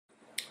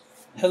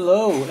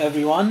Hello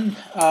everyone.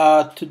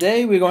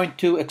 Today we're going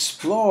to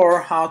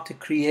explore how to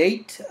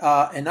create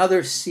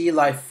another sea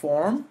life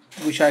form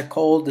which I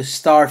call the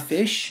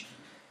starfish.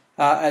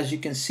 As you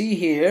can see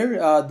here,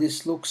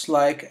 this looks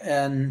like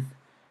an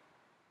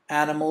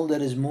animal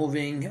that is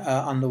moving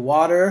on the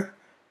water,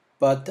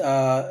 but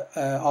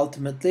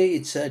ultimately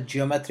it's a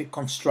geometric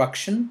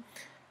construction,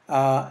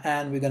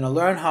 and we're going to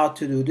learn how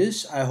to do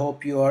this. I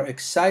hope you are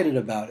excited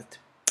about it.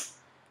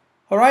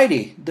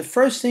 Alrighty, the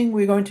first thing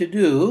we're going to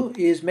do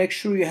is make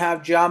sure you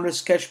have Geometer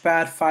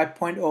Sketchpad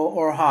 5.0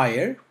 or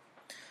higher.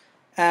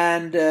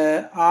 And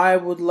I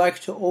would like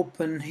to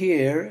open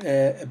here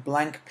a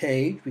blank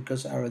page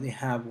because I already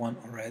have one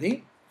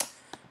already.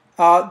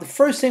 The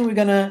first thing we're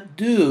going to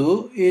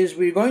do is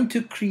we're going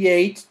to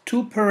create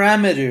two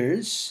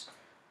parameters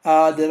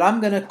that I'm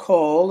going to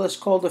call, let's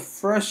call the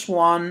first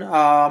one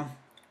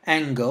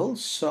angle.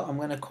 So I'm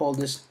going to call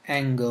this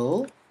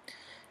angle.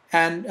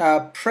 And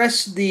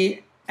press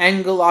the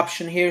angle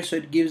option here so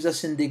it gives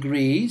us in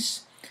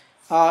degrees.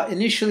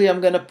 Initially I'm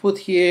going to put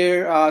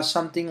here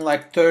something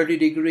like 30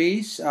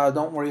 degrees.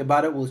 Don't worry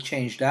about it, we'll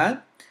change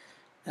that.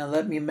 And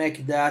let me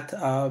make that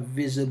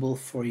visible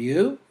for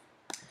you.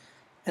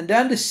 And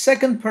then the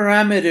second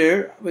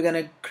parameter we're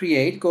going to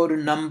create, go to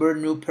number,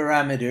 new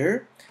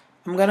parameter.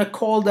 I'm going to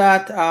call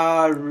that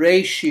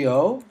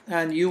ratio,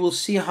 and you will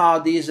see how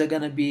these are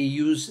going to be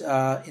used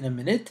in a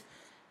minute.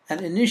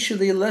 And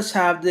initially let's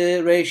have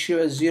the ratio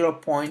as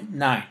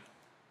 0.9.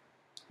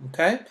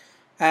 Okay,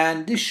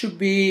 and this should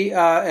be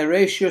a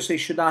ratio, so you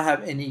should not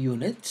have any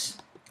units.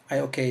 I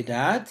okay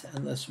that,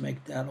 and let's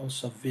make that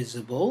also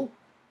visible.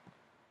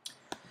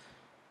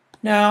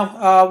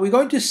 Now we're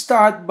going to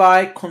start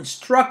by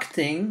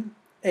constructing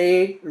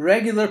a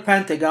regular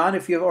pentagon.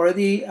 If you've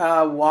already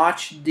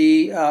watched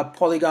the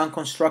polygon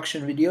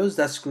construction videos,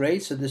 that's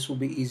great, so this will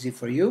be easy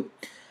for you.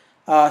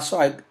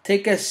 So I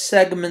take a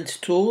segment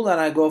tool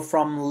and I go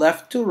from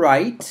left to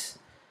right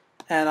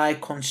and I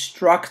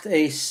construct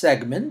a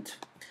segment.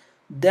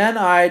 Then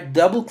I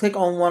double click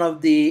on one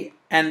of the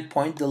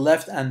endpoint, the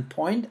left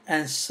endpoint,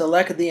 and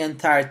select the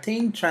entire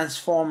thing,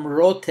 transform,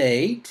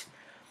 rotate.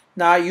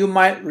 Now you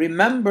might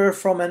remember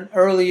from an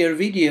earlier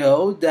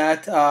video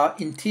that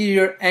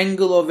interior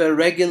angle of a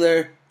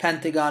regular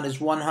pentagon is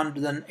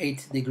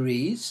 108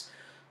 degrees.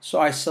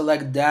 So I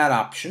select that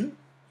option.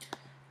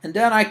 And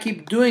then I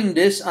keep doing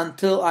this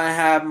until I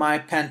have my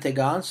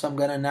pentagon. So I'm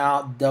going to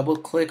now double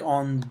click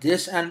on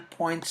this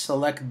endpoint,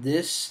 select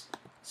this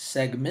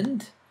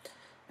segment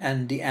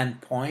and the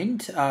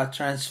endpoint,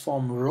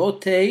 transform,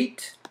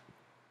 rotate,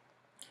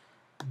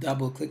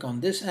 double click on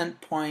this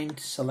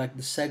endpoint, select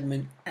the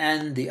segment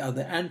and the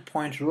other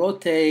endpoint,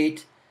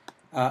 rotate,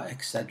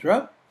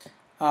 etc.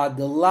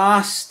 The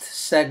last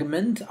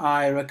segment,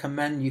 I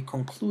recommend you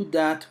conclude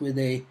that with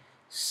a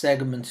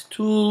segment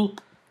tool.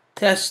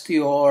 Test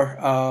your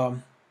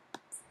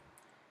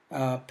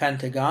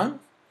pentagon.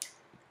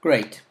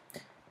 Great.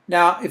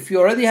 Now, if you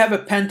already have a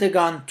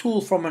pentagon tool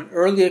from an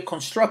earlier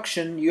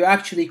construction, you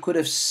actually could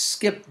have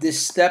skipped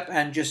this step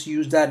and just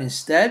used that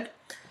instead.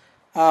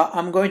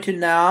 I'm going to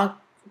now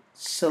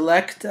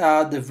select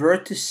the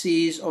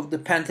vertices of the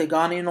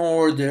pentagon in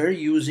order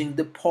using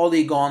the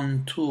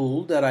polygon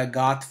tool that I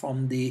got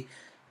from the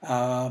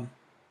toolbar.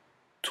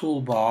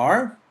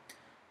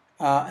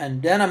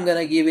 And then I'm going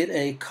to give it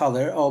a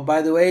color. Oh,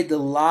 by the way, the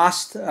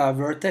last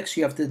vertex,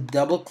 you have to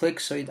double click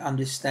so it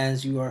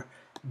understands you are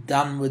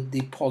done with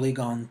the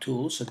polygon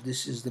tool. So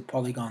this is the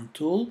polygon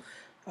tool.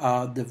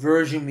 The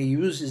version we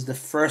use is the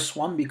first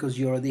one because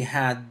you already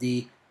had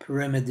the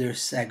perimeter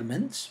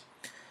segments.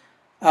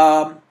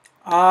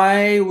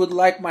 I would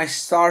like my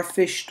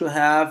starfish to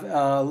have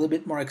a little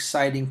bit more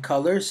exciting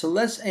color. So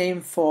let's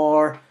aim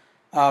for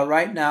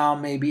right now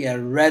maybe a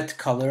red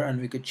color,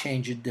 and we could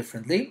change it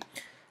differently.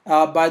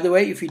 By the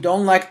way, if you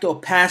don't like the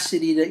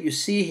opacity that you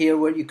see here,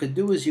 what you could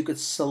do is you could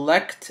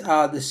select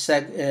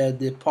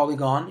the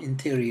polygon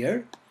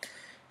interior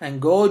and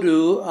go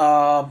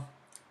to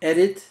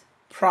Edit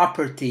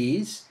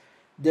Properties.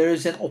 There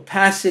is an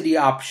opacity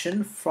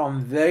option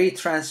from very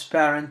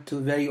transparent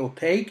to very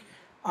opaque.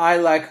 I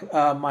like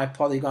my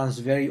polygons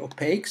very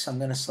opaque, so I'm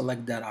going to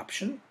select that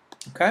option.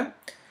 Okay,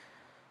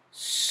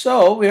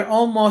 so we're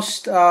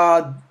almost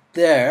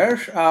there.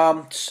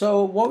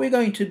 So what we're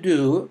going to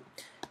do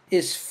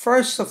is,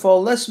 first of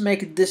all, let's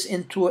make this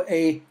into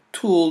a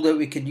tool that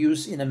we could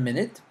use in a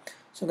minute.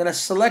 So I'm going to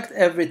select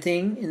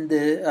everything in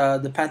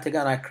the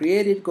pentagon I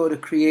created, go to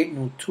Create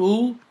New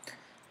Tool.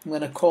 I'm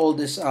going to call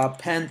this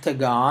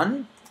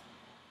Pentagon.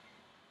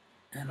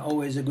 And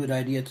always a good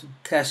idea to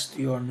test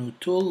your new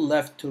tool.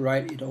 Left to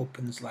right, it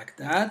opens like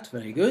that.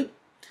 Very good.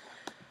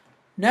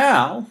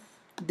 Now,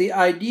 the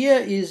idea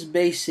is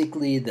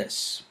basically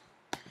this.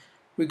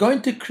 We're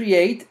going to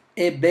create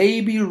a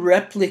baby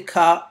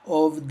replica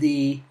of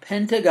the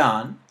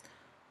pentagon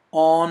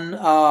on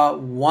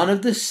one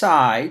of the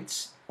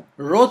sides,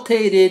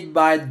 rotated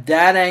by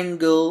that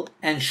angle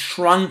and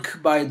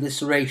shrunk by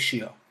this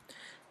ratio.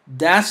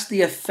 That's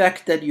the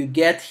effect that you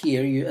get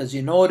here. As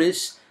you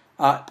notice,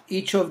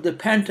 each of the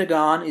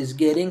pentagon is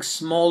getting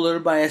smaller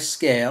by a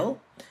scale.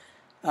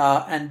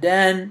 And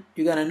then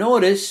you're going to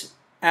notice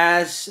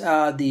as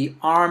the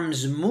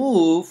arms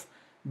move,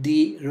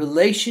 the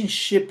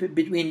relationship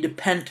between the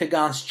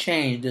pentagons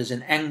change. There's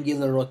an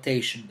angular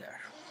rotation there.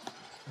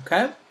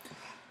 Okay?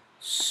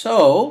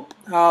 So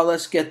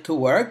let's get to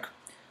work.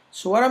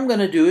 So what I'm going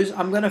to do is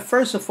I'm going to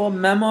first of all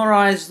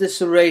memorize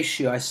this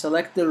ratio. I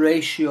select the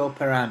ratio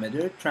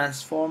parameter,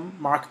 transform,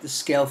 mark the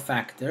scale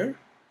factor.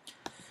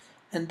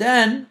 And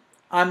then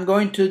I'm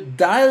going to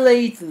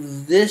dilate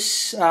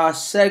this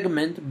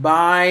segment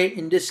by,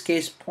 in this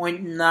case,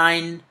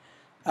 0.9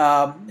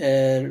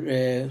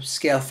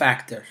 scale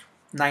factor,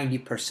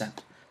 90%.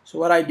 So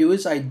what I do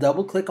is I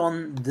double click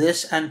on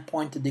this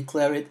endpoint to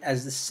declare it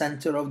as the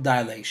center of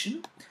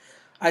dilation.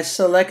 I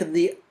select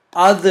the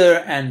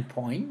other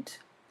endpoint.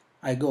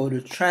 I go to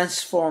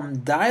transform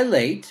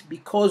dilate.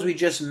 Because we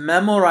just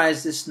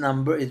memorized this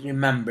number, it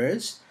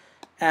remembers.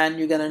 And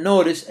you're going to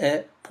notice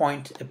a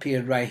point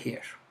appeared right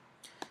here.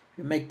 If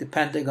you make the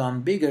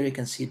pentagon bigger, you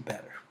can see it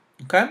better.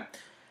 Okay?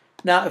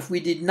 Now, if we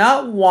did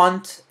not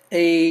want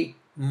a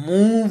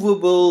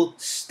movable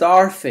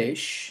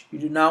starfish, you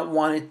do not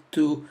want it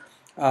to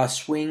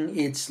swing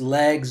its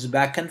legs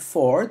back and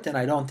forth, and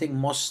I don't think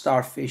most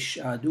starfish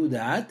do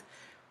that,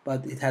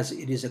 but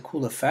it is a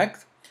cool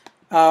effect.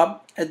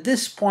 At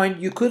this point,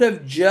 you could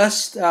have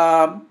just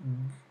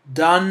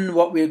done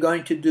what we're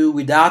going to do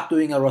without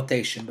doing a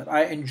rotation, but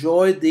I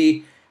enjoy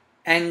the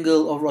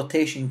angle of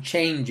rotation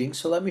changing,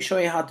 so let me show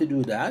you how to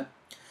do that.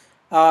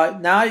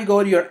 Now you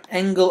go to your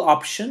angle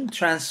option,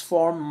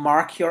 transform,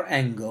 mark your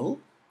angle,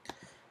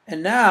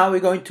 and now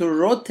we're going to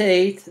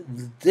rotate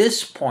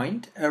this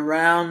point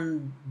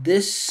around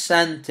this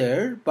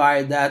center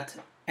by that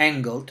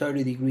angle,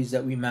 30 degrees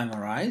that we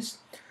memorized.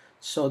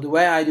 So the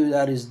way I do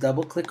that is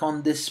double click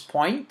on this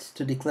point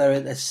to declare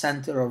it as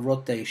center of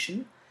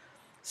rotation.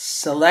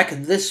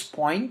 Select this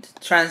point,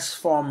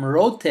 transform,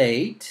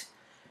 rotate,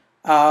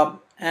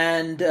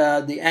 and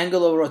the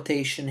angle of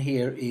rotation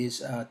here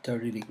is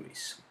 30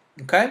 degrees.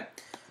 Okay?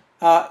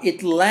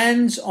 It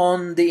lands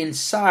on the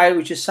inside,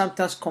 which is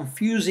sometimes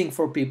confusing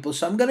for people.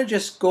 So I'm going to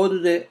just go to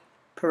the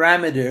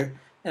parameter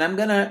and I'm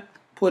going to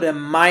put a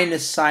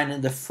minus sign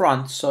in the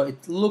front so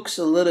it looks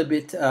a little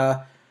bit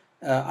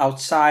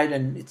outside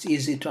and it's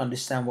easy to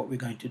understand what we're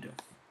going to do.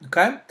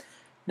 Okay?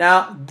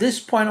 Now,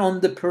 this point on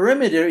the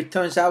perimeter, it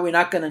turns out we're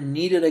not going to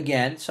need it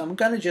again, so I'm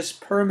going to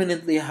just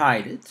permanently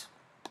hide it.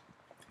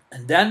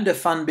 And then the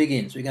fun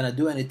begins. We're going to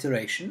do an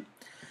iteration.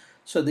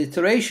 So the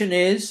iteration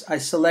is, I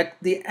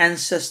select the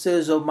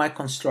ancestors of my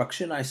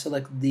construction. I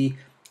select the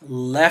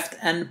left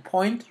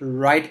endpoint,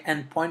 right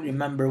endpoint.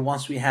 Remember,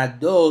 once we had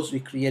those, we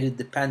created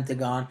the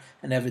pentagon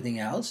and everything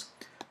else.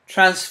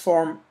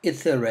 Transform,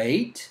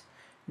 iterate.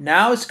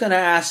 Now it's going to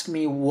ask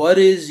me, what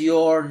is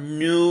your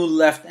new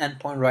left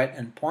endpoint, right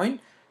endpoint?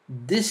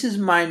 This is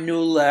my new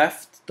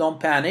left. Don't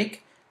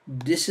panic.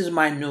 This is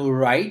my new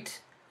right.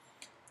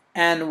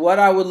 And what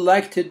I would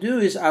like to do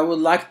is I would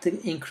like to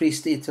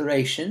increase the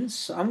iterations.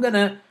 So I'm going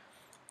to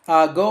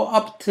go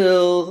up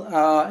till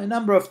a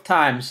number of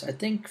times. I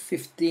think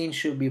 15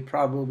 should be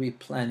probably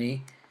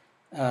plenty.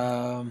 You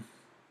can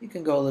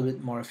go a little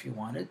bit more if you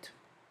want it.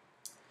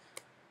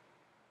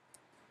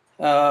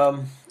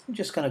 I'm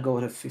just going to go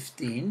to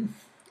 15.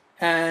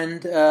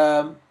 And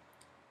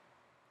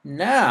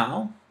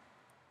now,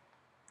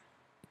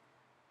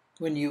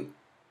 when you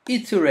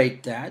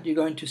iterate that, you're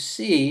going to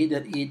see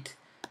that it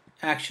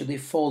actually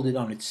folded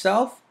on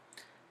itself.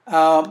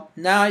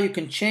 Now you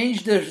can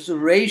change the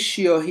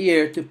ratio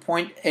here to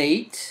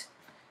 0.8,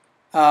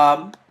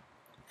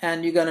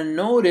 and you're going to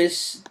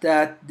notice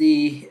that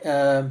the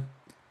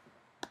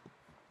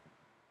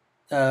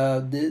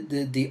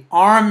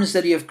arms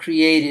that you have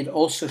created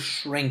also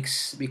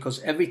shrinks, because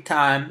every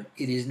time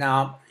it is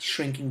now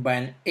shrinking by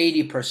an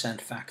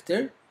 80%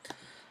 factor.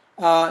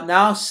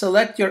 Now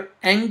select your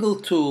angle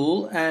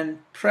tool and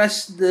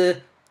press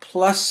the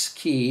plus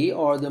key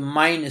or the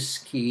minus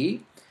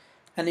key,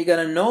 and you're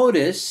going to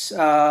notice,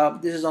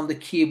 this is on the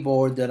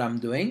keyboard that I'm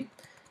doing,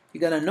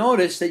 you're going to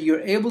notice that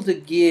you're able to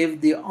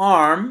give the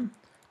arm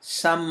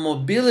some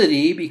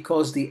mobility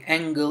because the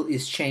angle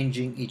is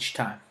changing each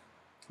time.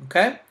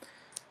 Okay?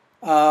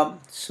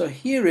 So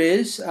here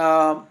is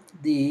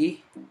the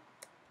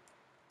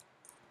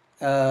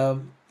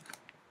arm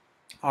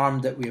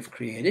that we have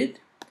created.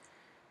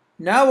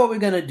 Now what we're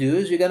going to do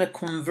is we're going to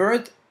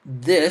convert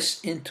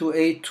this into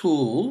a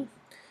tool,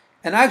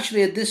 and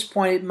actually at this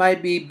point it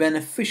might be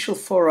beneficial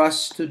for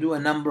us to do a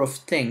number of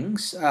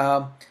things.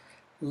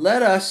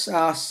 Let us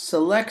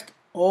select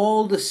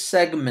all the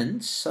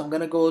segments. So I'm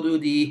going to go to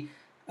the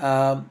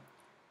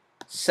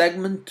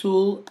segment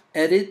tool,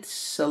 edit,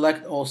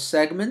 select all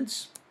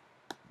segments,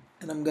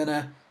 and I'm going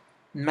to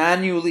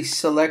manually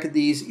select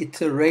these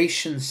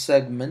iteration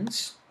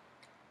segments.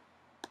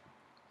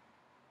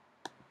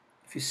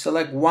 If you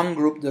select one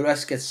group, the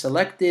rest gets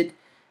selected.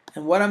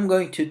 And what I'm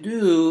going to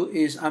do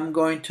is I'm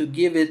going to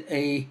give it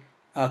a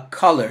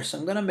color. So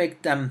I'm going to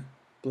make them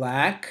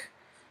black.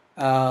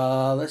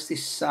 Let's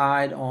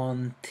decide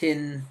on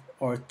thin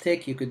or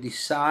thick, you could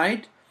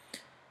decide.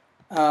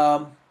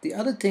 The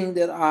other thing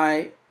that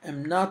I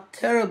am not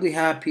terribly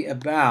happy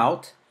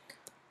about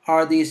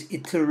are these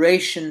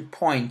iteration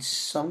points.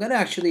 So I'm going to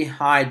actually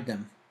hide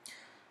them.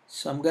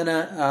 So I'm going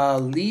to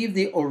leave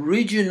the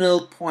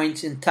original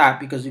points intact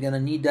because you're going to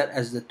need that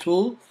as the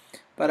tool.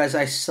 But as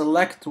I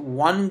select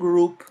one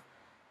group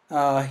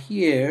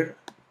here,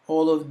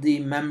 all of the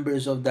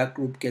members of that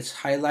group gets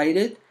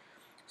highlighted.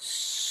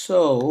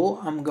 So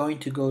I'm going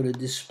to go to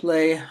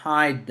display,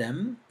 hide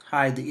them,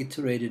 hide the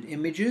iterated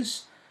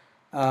images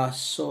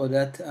so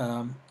that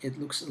it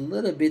looks a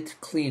little bit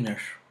cleaner.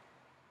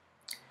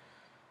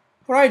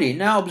 Alrighty,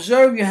 now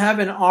observe you have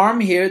an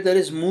arm here that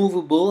is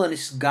movable and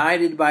is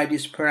guided by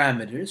these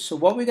parameters. So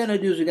what we're going to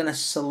do is we're going to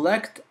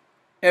select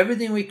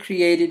everything we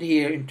created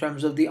here in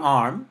terms of the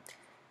arm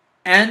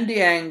and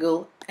the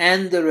angle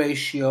and the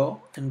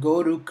ratio and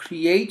go to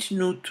create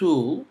new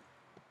tool.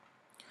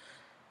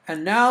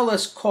 And now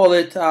let's call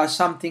it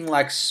something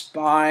like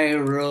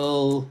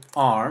spiral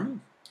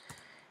arm.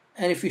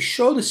 And if you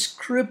show the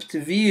script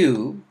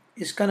view,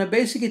 it's going to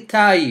basically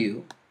tell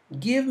you,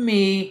 give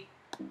me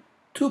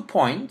 2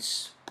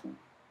 points.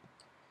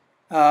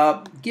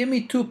 Give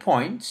me 2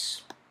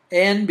 points,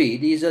 A and B.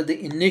 These are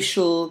the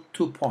initial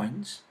 2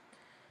 points.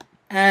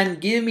 And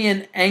give me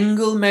an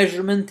angle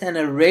measurement and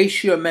a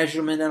ratio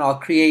measurement, and I'll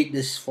create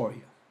this for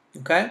you.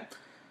 Okay?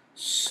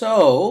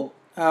 So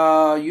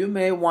you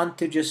may want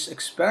to just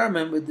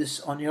experiment with this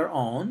on your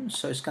own.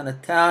 So it's going to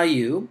tell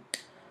you,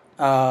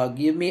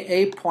 give me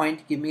a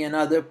point, give me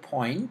another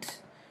point.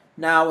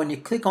 Now when you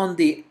click on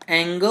the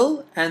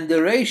angle and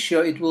the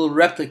ratio, it will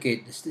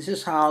replicate this. This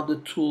is how the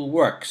tool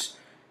works.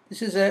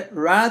 This is a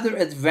rather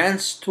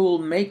advanced tool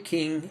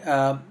making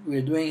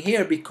we're doing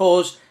here,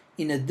 because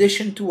in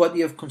addition to what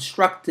you have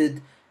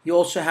constructed, you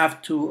also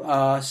have to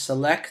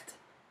select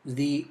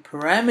the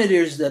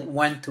parameters that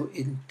went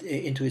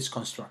into its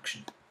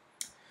construction.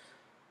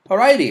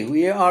 Alrighty,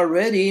 we are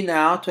ready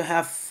now to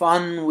have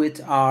fun with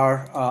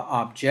our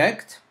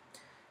object.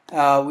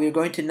 We're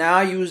going to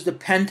now use the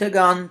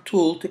pentagon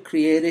tool to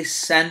create a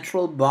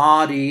central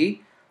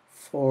body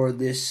for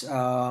this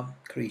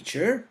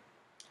creature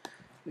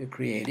we're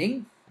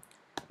creating.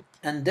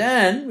 And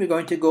then we're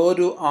going to go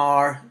to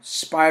our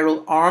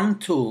spiral arm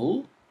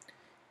tool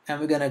and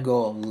we're going to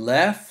go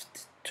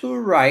left to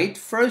right.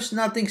 First,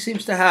 nothing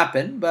seems to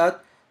happen,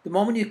 but the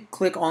moment you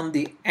click on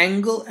the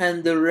angle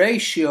and the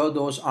ratio,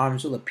 those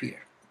arms will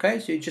appear.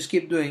 Okay, so you just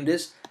keep doing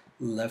this,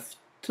 left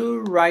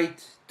to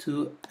right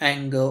to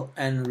angle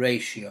and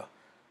ratio.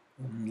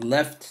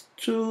 Left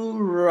to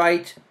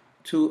right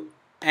to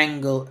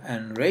angle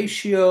and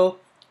ratio.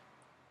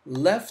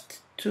 Left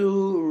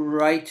to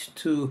right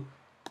to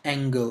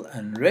angle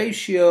and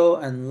ratio.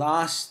 And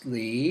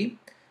lastly,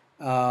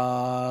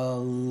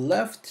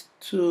 left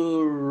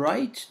to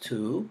right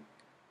to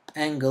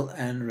angle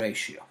and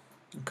ratio.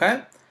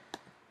 Okay?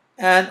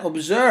 And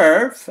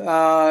observe,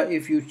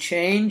 if you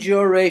change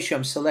your ratio,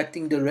 I'm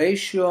selecting the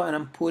ratio and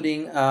I'm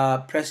putting,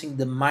 pressing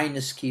the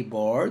minus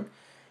keyboard.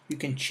 You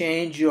can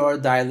change your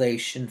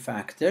dilation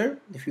factor.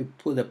 If you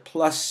put a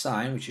plus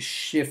sign, which is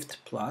shift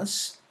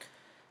plus,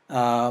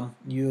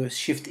 you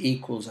shift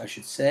equals, I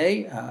should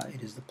say.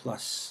 It is the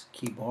plus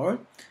keyboard.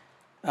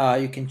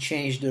 You can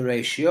change the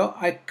ratio.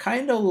 I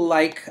kind of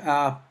like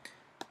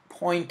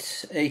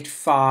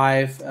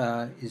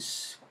 0.85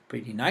 is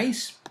pretty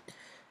nice.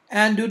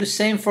 And do the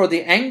same for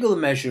the angle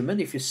measurement.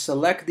 If you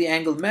select the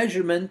angle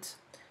measurement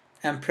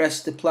and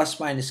press the plus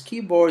minus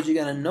keyboard, you're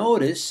going to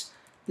notice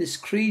this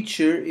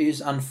creature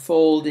is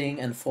unfolding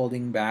and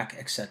folding back,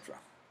 etc.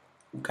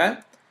 Okay?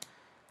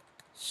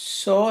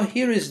 So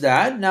here is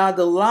that. Now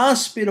the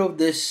last bit of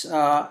this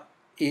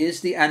is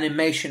the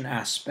animation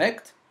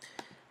aspect.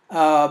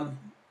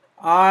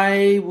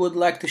 I would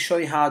like to show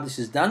you how this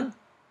is done.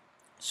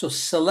 So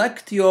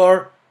select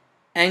your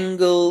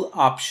angle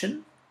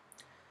option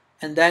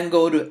and then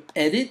go to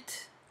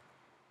Edit,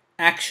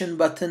 Action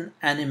Button,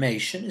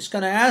 Animation. It's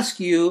going to ask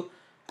you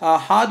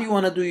how do you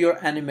want to do your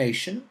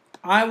animation.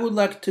 I would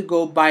like to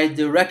go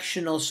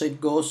bi-directional, so it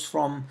goes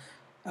from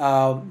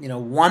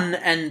one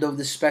end of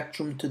the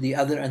spectrum to the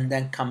other and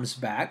then comes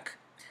back.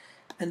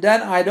 And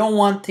then I don't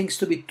want things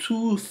to be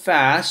too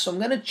fast, so I'm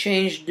going to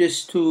change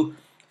this to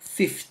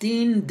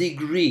 15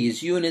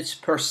 degrees units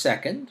per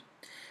second.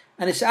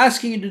 And it's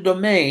asking you the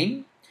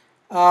domain.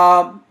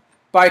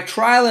 By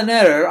trial and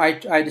error,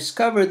 I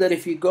discovered that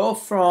if you go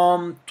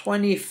from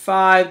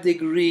 25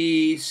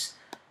 degrees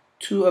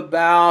to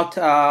about,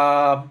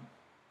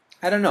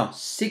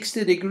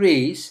 60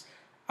 degrees,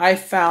 I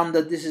found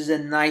that this is a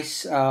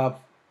nice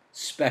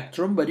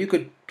spectrum, but you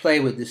could play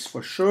with this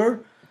for sure.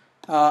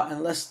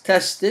 And let's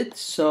test it.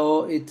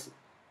 So it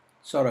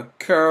sort of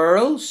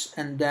curls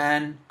and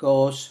then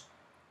goes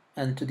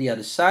and to the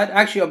other side.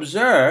 Actually,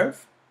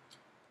 observe,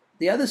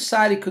 the other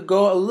side it could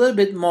go a little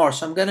bit more.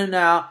 So I'm going to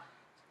now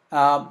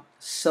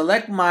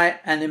select my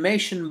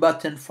animation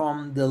button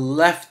from the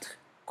left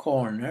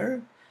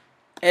corner,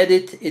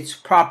 edit its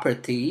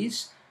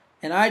properties,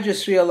 And I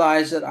just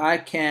realized that I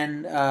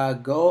can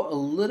go a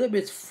little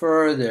bit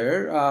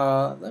further.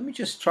 Let me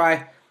just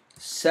try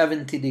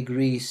 70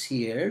 degrees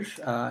here.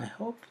 I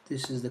hope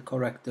this is the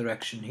correct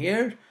direction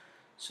here.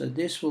 So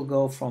this will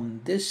go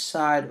from this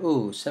side.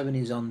 Oh, 70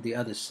 is on the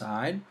other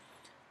side.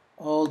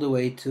 All the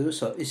way to,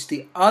 so it's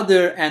the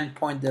other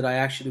endpoint that I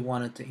actually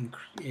wanted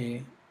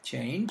to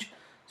change.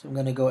 So I'm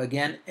going to go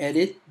again,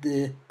 edit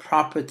the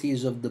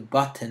properties of the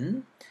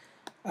button.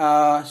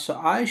 So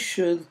I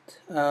should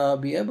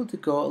be able to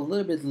go a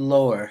little bit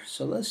lower.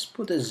 So let's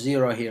put a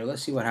 0 here.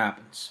 Let's see what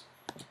happens.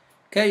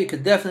 Okay, you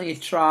could definitely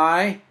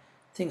try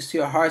things to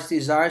your heart's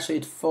desire. So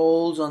it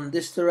folds on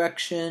this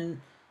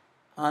direction,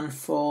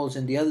 unfolds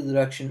in the other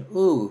direction.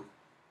 Ooh,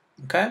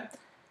 okay.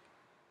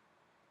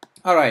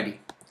 Alrighty.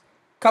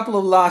 Couple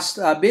of last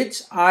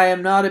bits. I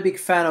am not a big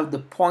fan of the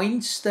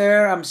points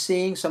there I'm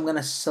seeing, so I'm going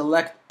to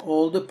select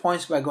all the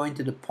points by going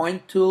to the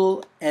point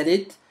tool,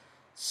 edit,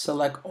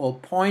 select all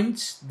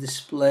points,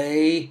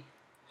 display,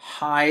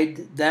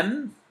 hide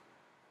them,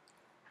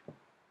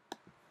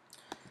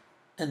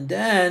 and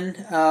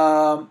then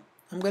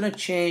I'm going to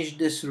change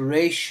this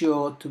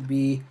ratio to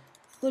be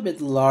a little bit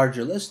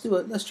larger. Let's do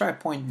it. Let's try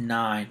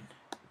 0.9.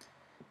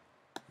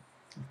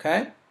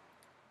 Okay.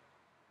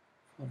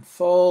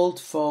 Unfold,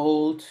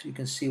 fold, you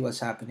can see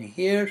what's happening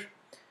here.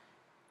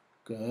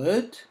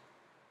 Good.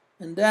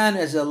 And then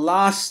as a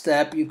last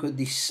step, you could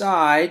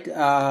decide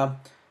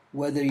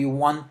whether you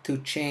want to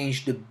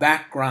change the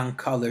background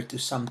color to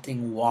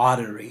something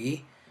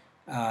watery.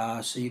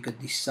 So you could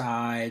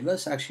decide,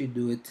 let's actually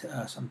do it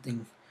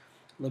something,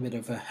 a little bit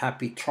of a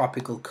happy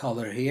tropical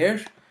color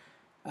here.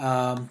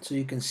 So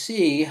you can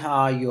see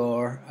how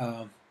your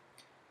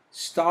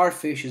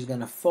starfish is going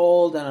to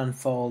fold and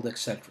unfold,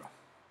 etc.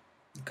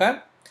 Okay?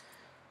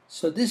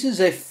 So this is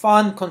a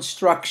fun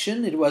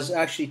construction. It was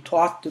actually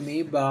taught to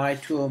me by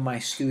 2 of my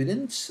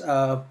students.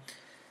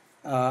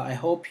 I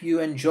hope you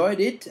enjoyed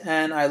it,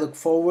 and I look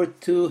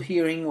forward to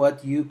hearing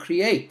what you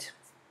create.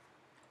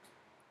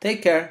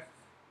 Take care.